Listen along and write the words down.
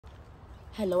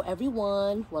Hello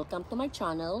everyone, welcome to my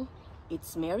channel.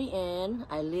 It's Mary Ann.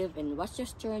 I live in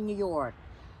Westchester, New York.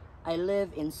 I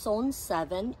live in Zone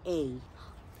 7A.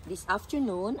 This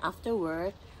afternoon, after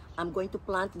work, I'm going to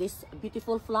plant this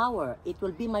beautiful flower. It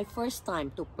will be my first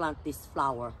time to plant this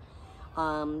flower.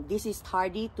 This is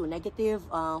hardy to negative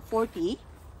 40,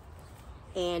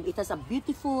 and it has a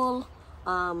beautiful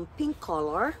pink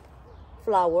color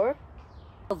flower.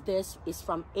 Of this is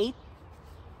from 8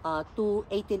 to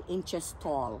 18 inches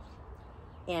tall,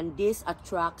 and this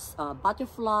attracts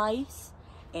butterflies,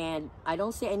 and I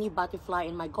don't see any butterfly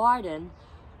in my garden.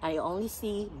 I only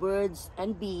see birds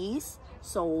and bees,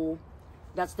 so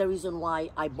that's the reason why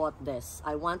I bought this.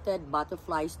 I wanted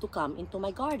butterflies to come into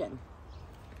my garden.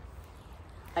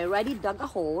 I already dug a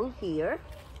hole here,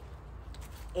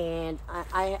 and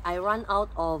I ran out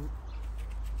of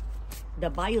the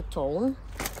biotone,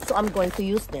 so I'm going to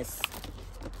use this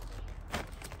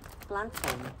plant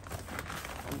foam.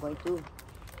 I'm going to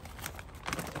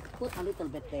put a little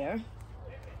bit there,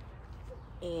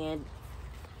 and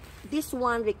this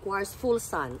one requires full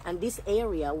sun, and this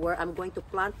area where I'm going to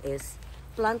plant this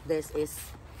is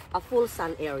a full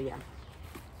sun area.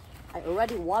 I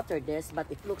already watered this, but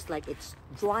it looks like it's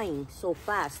drying so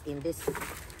fast in this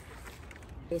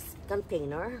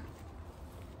container,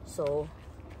 so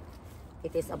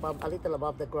it is a little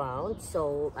above the ground,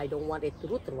 so I don't want it to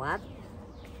root rot.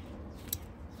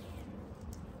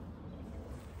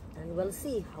 And we'll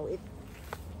see how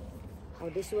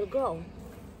this will grow.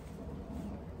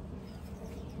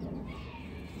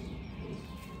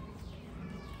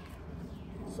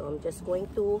 So I'm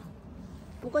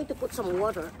going to put some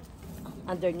water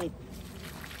underneath.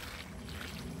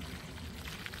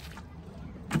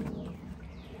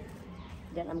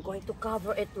 Then I'm going to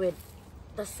cover it with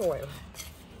the soil.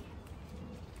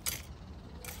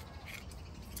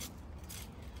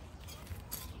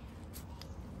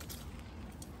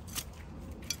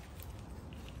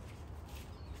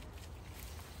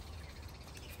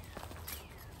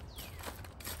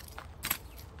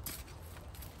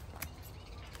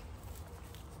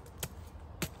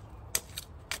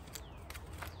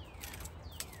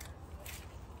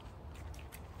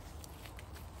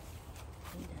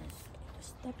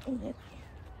 Step in it.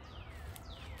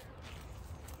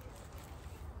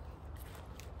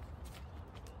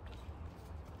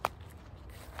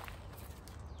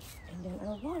 And then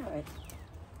I'll water it.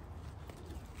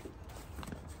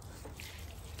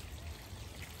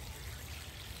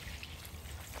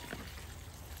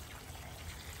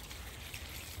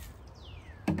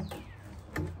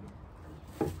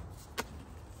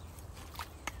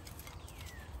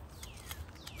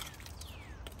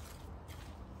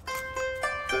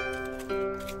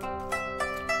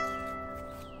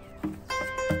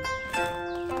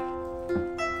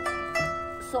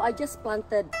 So I just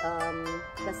planted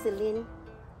the Celine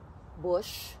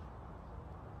bush.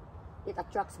 It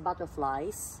attracts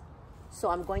butterflies. So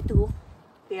I'm going to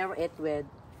pair it with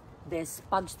this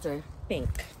Pugster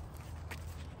pink.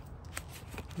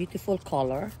 Beautiful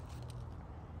color,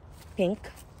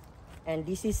 pink. And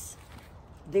this is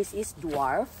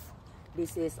dwarf.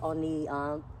 This is only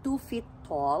 2 feet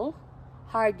tall,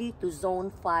 hardy to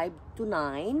zone 5 to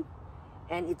 9,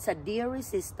 and it's a deer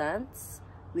resistance,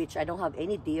 which I don't have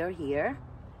any deer here,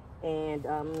 and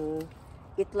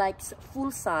it likes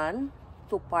full sun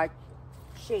to part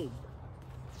shade,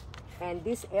 and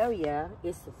this area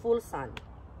is full sun.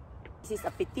 This is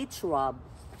a petite shrub.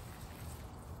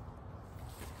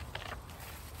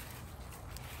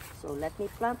 So let me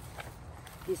plant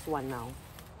this one now.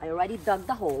 I already dug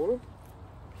the hole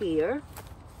here,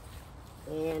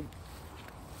 and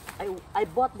I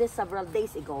bought this several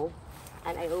days ago,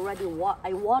 and I already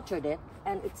watered it,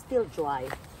 and it's still dry.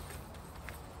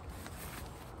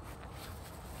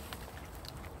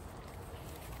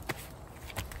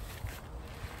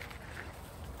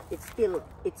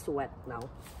 It's wet now.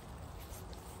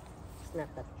 It's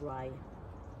not that dry.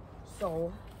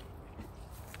 So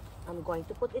I'm going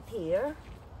to put it here.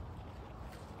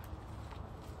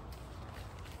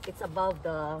 It's above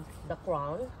the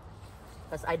crown,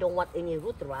 because I don't want any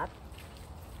root rot.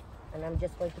 And I'm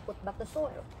just going to put back the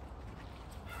soil.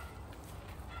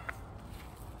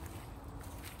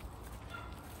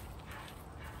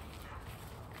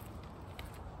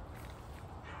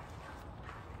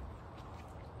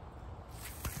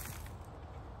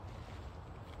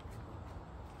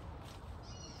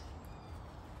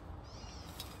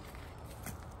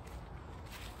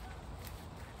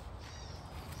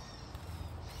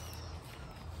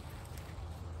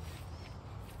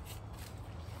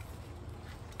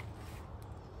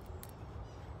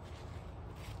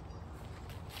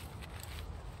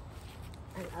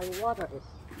 and water is.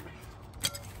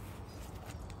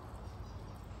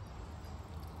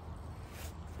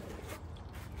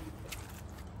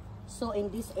 So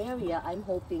in this area, I'm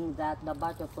hoping that the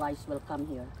butterflies will come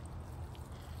here.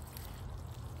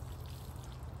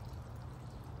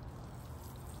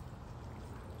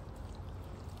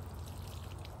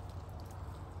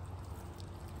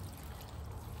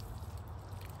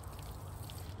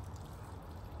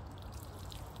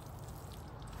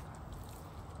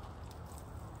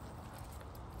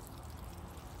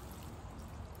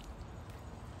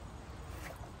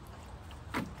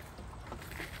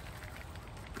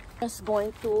 Just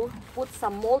going to put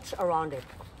some mulch around it.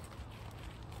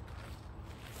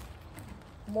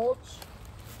 Mulch,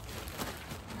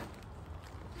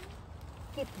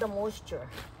 keep the moisture.